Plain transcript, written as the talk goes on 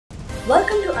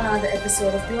Welcome to another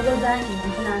episode of Global Banking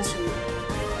and Finance Review.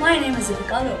 My name is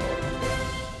Deepika Lobo.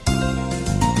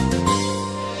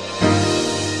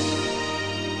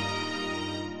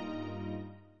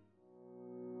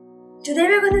 Today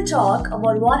we're going to talk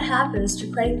about what happens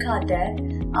to credit card debt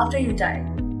after you die.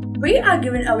 We are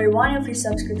giving away 1 year free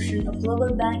subscription of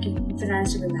Global Banking and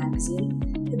Finance Review magazine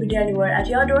to be delivered at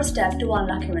your doorstep to one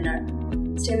lucky winner.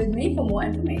 Stay with me for more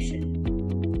information.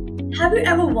 Have you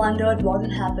ever wondered what will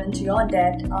happen to your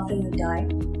debt after you die?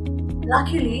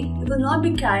 Luckily, you will not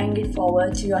be carrying it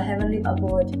forward to your heavenly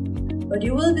abode, but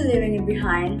you will be leaving it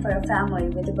behind for your family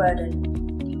with a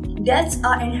burden. Debts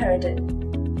are inherited.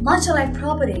 Much like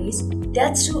properties,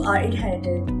 debts too are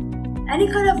inherited. Any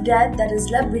kind of debt that is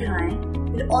left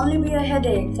behind will only be a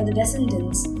headache for the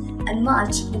descendants, and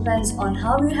much depends on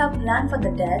how you have planned for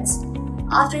the debts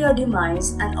after your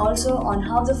demise and also on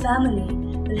how the family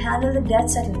will handle the debt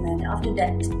settlement after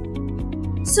death.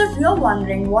 So if you're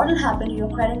wondering what will happen to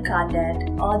your credit card debt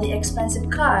or the expensive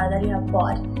car that you have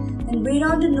bought, then read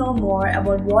on to know more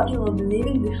about what you will be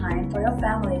leaving behind for your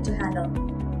family to handle.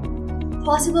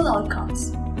 Possible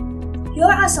outcomes. Here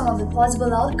are some of the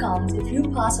possible outcomes if you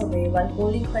pass away while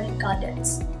holding credit card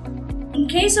debts. In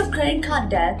case of credit card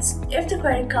debts, if the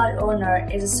credit card owner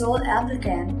is a sole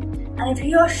applicant and if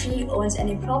he or she owns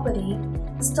any property,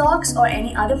 stocks or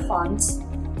any other funds,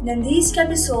 then these can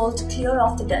be sold to clear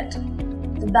off the debt.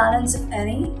 The balance, if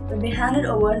any, will be handed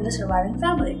over to the surviving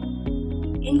family.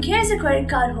 In case the credit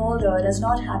card holder does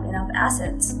not have enough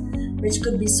assets, which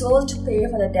could be sold to pay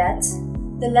for the debts,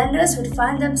 the lenders would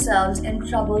find themselves in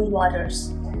troubled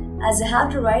waters, as they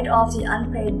have to write off the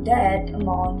unpaid debt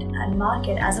amount and mark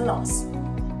it as a loss.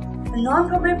 A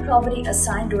non-appropriate property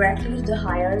assigned directly to the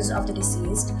heirs of the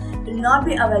deceased will not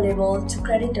be available to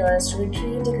creditors to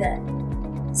retrieve the debt.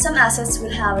 Some assets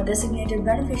will have a designated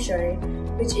beneficiary,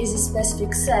 which is a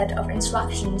specific set of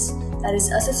instructions that is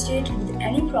associated with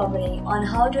any property on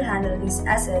how to handle these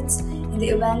assets in the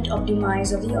event of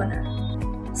demise of the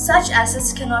owner. Such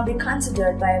assets cannot be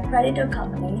considered by a creditor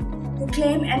company to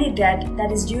claim any debt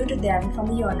that is due to them from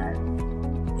the owner.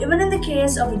 Even in the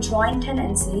case of a joint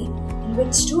tenancy, in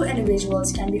which 2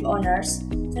 individuals can be owners,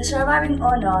 the surviving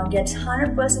owner gets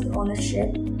 100%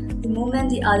 ownership the moment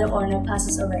the other owner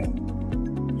passes away.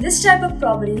 This type of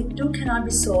property too cannot be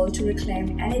sold to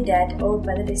reclaim any debt owed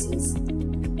by the deceased.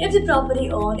 If the property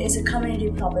owned is a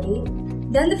community property,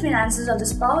 then the finances of the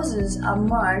spouses are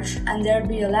merged and there will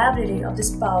be a liability of the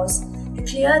spouse to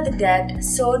clear the debt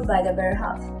owed by the better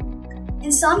half.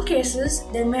 In some cases,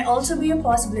 there may also be a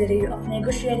possibility of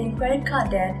negotiating credit card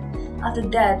debt after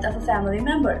death of a family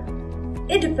member.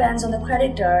 It depends on the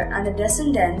creditor and the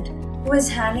descendant who is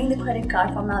handling the credit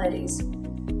card formalities.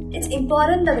 It's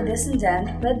important that the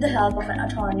descendant, with the help of an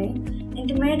attorney,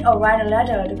 intimate or write a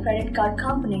letter to the credit card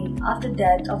company after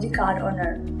death of the card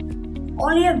owner.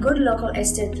 Only a good local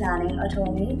estate planning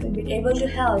attorney will be able to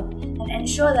help and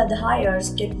ensure that the heirs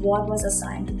get what was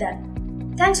assigned to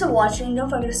them. Thanks for watching. Don't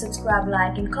forget to subscribe,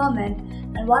 like, and comment,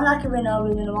 and one lucky winner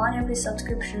will win a 1 year free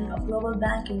subscription of Global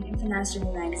Banking and Finance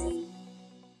Review magazine.